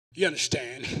You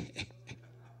understand?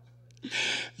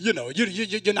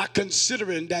 You're not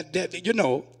considering that,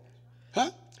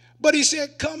 huh? But he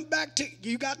said, come back to,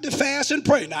 you got to fast and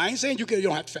pray. Now, I ain't saying you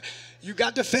don't have to fast. You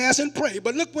got to fast and pray.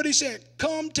 But look what he said,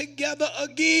 come together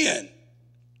again.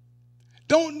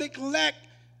 Don't neglect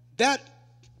that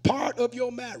part of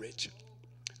your marriage.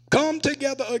 Come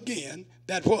together again.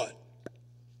 That what?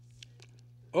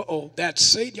 That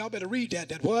Satan. Y'all better read that.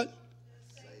 That what?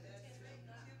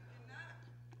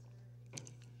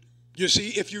 You see,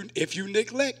 if you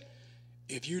neglect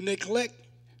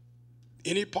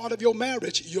any part of your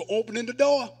marriage, you're opening the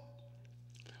door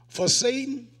for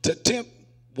Satan to tempt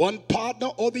one partner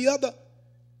or the other.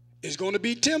 Is going to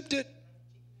be tempted.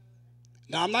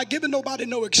 Now, I'm not giving nobody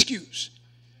no excuse.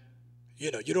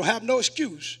 You don't have no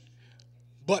excuse.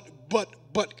 But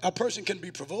a person can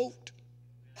be provoked.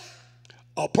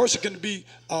 A person can be,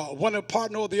 one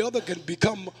partner or the other can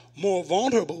become more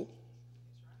vulnerable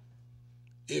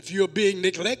if you're being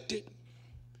neglected.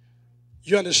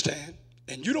 You understand?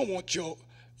 And you don't want your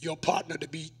partner to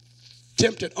be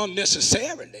tempted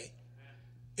unnecessarily.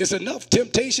 It's enough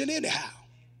temptation anyhow.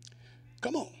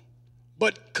 Come on.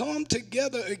 But come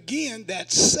together again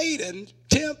that Satan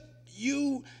tempt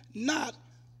you not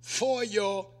for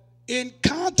your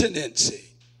incontinency,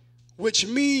 which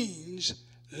means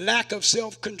lack of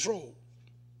self-control.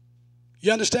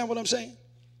 You understand what I'm saying?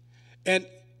 And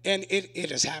it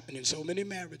has happened in so many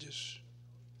marriages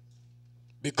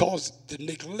because the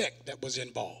neglect that was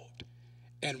involved.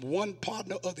 And one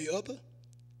partner or the other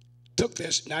took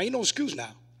their, now ain't no excuse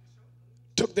now,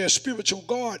 took their spiritual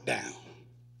guard down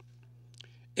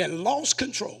and lost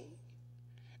control.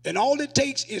 And all it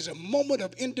takes is a moment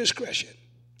of indiscretion.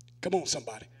 Come on,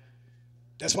 somebody.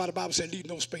 That's why the Bible said leave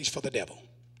no space for the devil.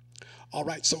 All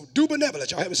right, so do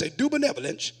benevolence. Y'all have me say do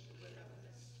benevolence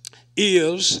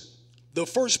is the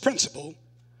first principle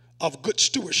of good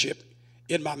stewardship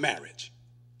in my marriage.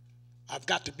 I've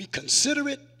got to be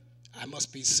considerate. I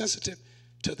must be sensitive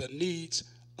to the needs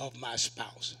of my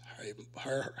spouse.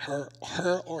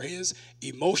 Her or his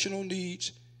emotional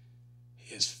needs,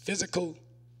 his physical,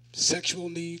 sexual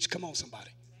needs. Come on,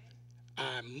 somebody.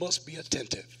 I must be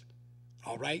attentive.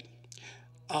 All right?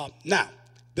 Now,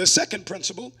 the second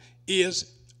principle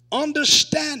is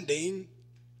understanding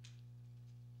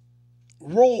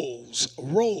roles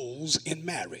in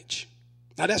marriage.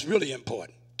 Now, that's really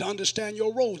important, to understand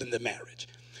your role in the marriage.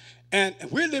 And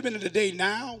we're living in a day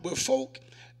now where folk,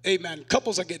 amen,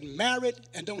 couples are getting married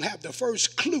and don't have the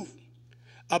first clue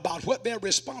about what their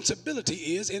responsibility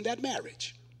is in that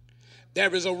marriage.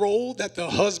 There is a role that the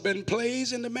husband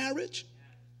plays in the marriage.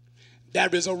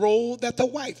 There is a role that the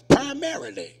wife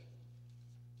primarily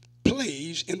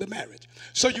plays in the marriage.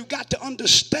 So you got to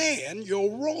understand your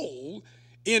role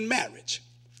in marriage.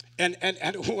 And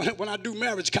when I do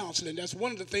marriage counseling, that's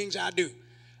one of the things I do.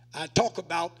 I talk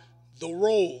about the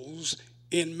roles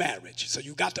in marriage. So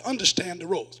you got to understand the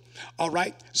roles. All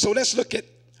right. So let's look at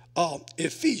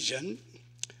Ephesians,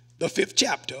 the 5th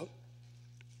chapter.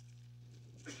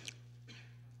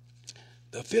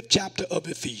 The 5th chapter of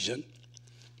Ephesians.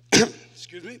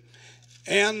 Excuse me.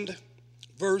 And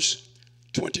verse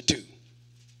 22.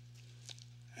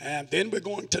 And then we're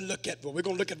going to look at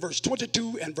verse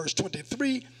 22 and verse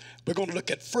 23. We're going to look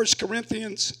at 1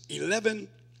 Corinthians 11,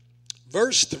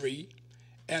 verse 3,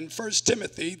 and 1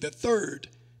 Timothy, the 3rd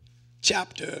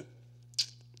chapter,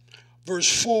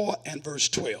 verse 4 and verse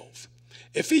 12.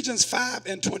 Ephesians 5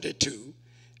 and 22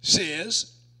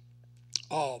 says,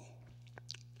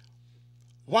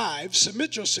 wives,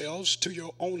 submit yourselves to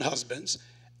your own husbands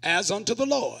as unto the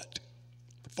Lord.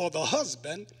 For the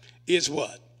husband is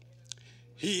what?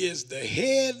 He is the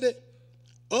head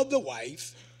of the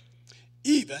wife,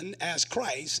 even as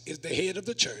Christ is the head of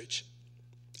the church,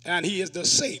 and he is the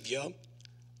Savior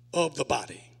of the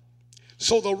body.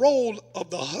 So the role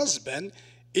of the husband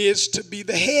is to be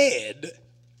the head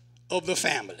of the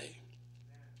family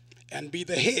and be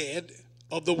the head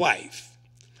of the wife.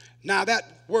 Now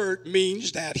that word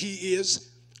means that he is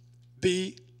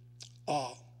the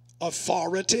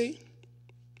authority,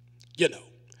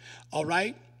 all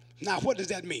right? Now, what does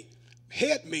that mean?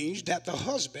 Head means that the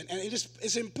husband, and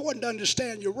it's important to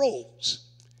understand your roles,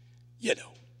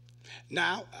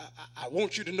 Now, I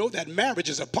want you to know that marriage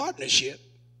is a partnership,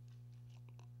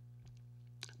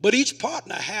 but each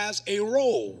partner has a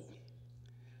role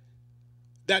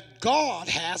that God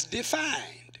has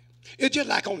defined. It's just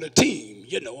like on the team,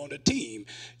 on the team.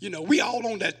 We all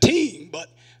on that team,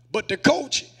 but the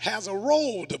coach has a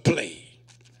role to play.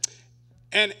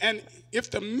 And if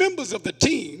the members of the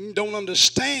team don't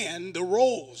understand the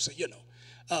roles,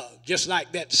 just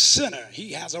like that sinner,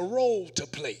 he has a role to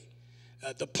play.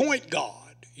 the point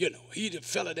guard. You know, he the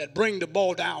fella that bring the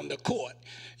ball down the court.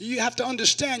 You have to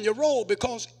understand your role,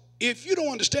 because if you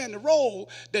don't understand the role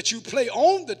that you play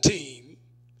on the team,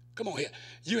 come on here,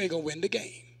 you ain't going to win the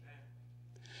game.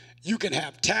 You can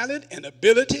have talent and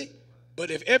ability,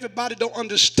 but if everybody don't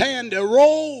understand their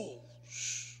roles,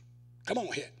 come on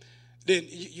here, then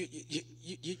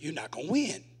you're not going to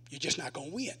win. You're just not going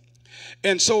to win.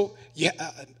 And so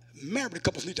married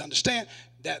couples need to understand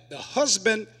that the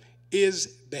husband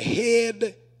is the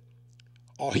head,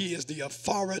 or he is the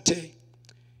authority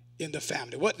in the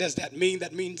family. What does that mean?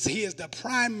 That means he is the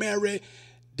primary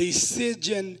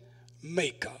decision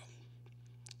maker.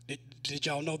 Did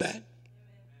y'all know that?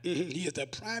 He is the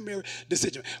primary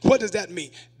decision. What does that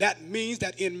mean? That means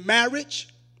that in marriage,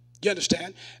 you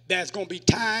understand, there's going to be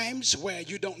times where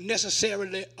you don't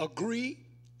necessarily agree,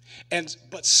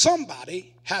 but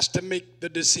somebody has to make the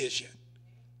decision.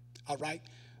 All right?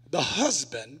 The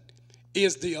husband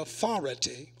is the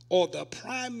authority or the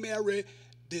primary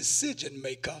decision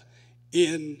maker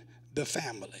in the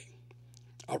family.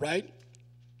 All right?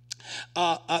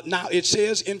 Now it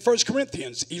says in 1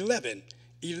 Corinthians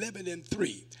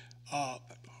 11:3.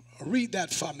 Read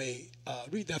that for me.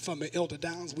 Read that for me, Elder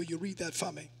Downs. Will you read that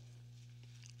for me?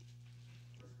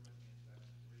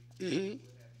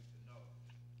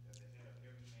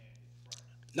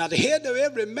 Now the head of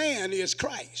every man is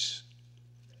Christ.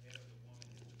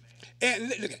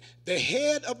 And look, the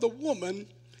head of the woman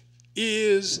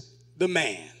is the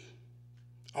man.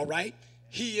 All right?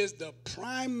 He is the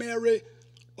primary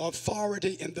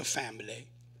authority in the family.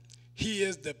 He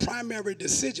is the primary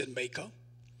decision maker.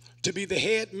 To be the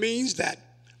head means that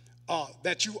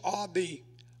you are the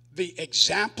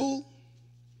example.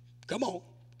 Come on.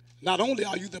 Not only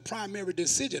are you the primary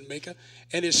decision maker,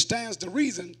 and it stands to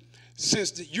reason,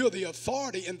 since you're the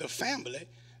authority in the family,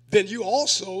 then you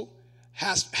also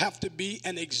have to be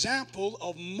an example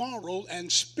of moral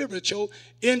and spiritual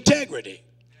integrity.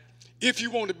 If you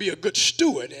want to be a good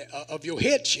steward of your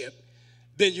headship,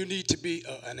 then you need to be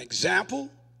an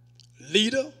example,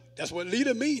 leader. That's what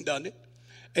leader means, doesn't it?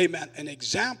 Amen. An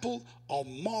example of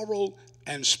moral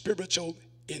and spiritual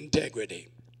integrity.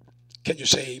 Can you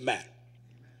say amen?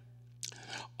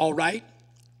 All right.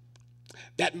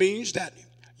 That means that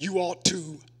you ought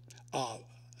to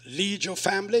lead your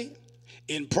family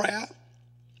in prayer,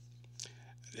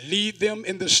 lead them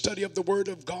in the study of the Word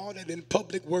of God and in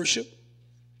public worship.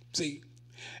 See?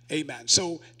 Amen.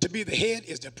 So to be the head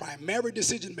is the primary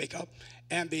decision maker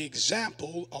and the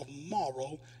example of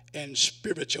moral and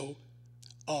spiritual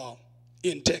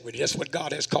integrity. That's what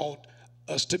God has called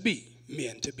us to be,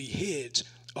 men, to be heads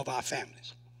of our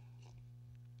families.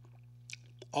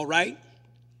 All right?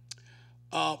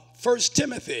 1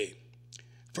 Timothy,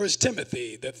 the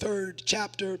 3rd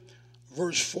chapter,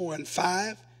 verse 4 and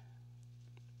 5.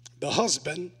 The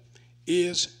husband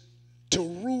is to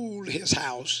rule his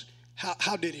house.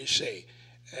 How did he say?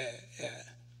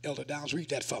 Elder Downs, read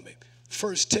that for me.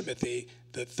 1 Timothy,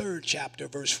 the 3rd chapter,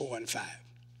 verse 4 and 5.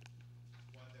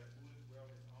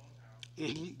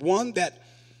 One that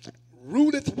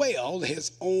ruleth well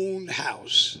his own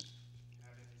house,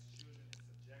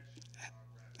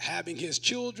 having his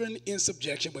children in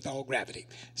subjection with all gravity.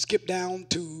 Skip down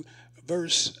to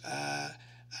verse, I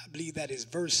believe that is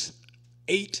verse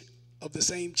 8 of the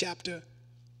same chapter.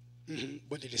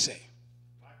 What did he say?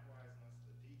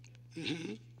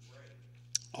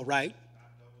 All right.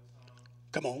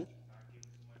 Come on.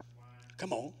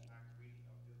 Come on.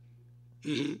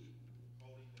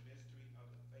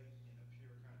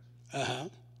 Uh-huh.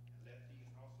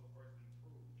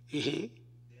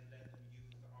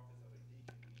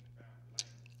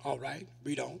 All right.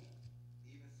 Read on.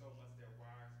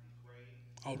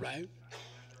 All right.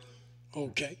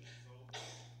 Okay.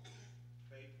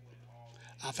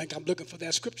 I think I'm looking for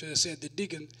that scripture that said the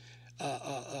deacon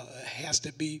has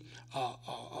to be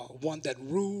one that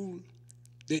ruled.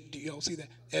 Do you all see that?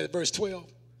 At verse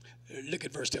 12. Look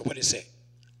at verse 12. What did it say?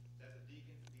 That the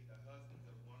deacons be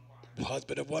the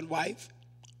husband of one wife.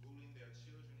 Ruling their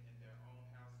children in their own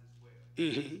house as well. For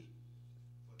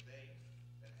they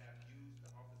that have used the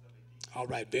office of a deacon. All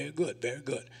right. Very good. Very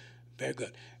good. Very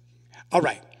good. All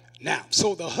right. Now,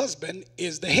 so the husband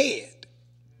is the head.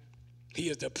 He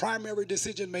is the primary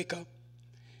decision maker.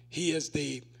 He is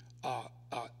the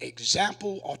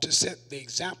example, or to set the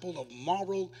example of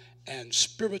moral and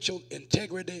spiritual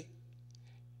integrity.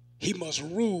 He must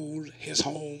rule his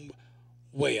home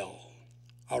well.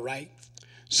 All right?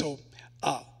 So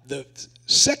the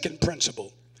second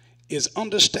principle is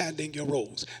understanding your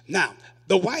roles. Now,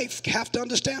 the wife have to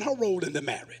understand her role in the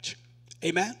marriage.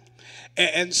 Amen?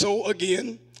 And so,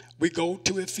 again, we go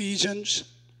to Ephesians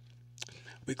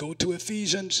We go to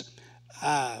Ephesians,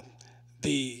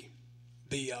 the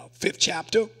 5th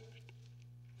chapter,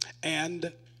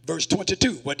 and verse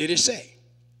 22. What did it say?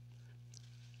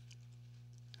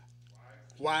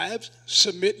 Wives,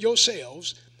 submit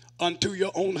yourselves unto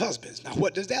your own husbands. Now,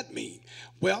 what does that mean?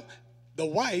 Well, the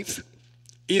wife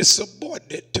is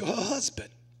subordinate to her husband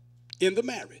in the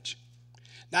marriage.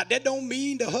 Now, that don't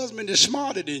mean the husband is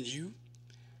smarter than you.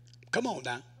 Come on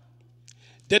now.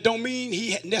 That don't mean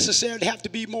he necessarily have to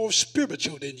be more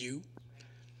spiritual than you.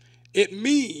 It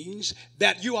means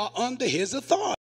that you are under his authority.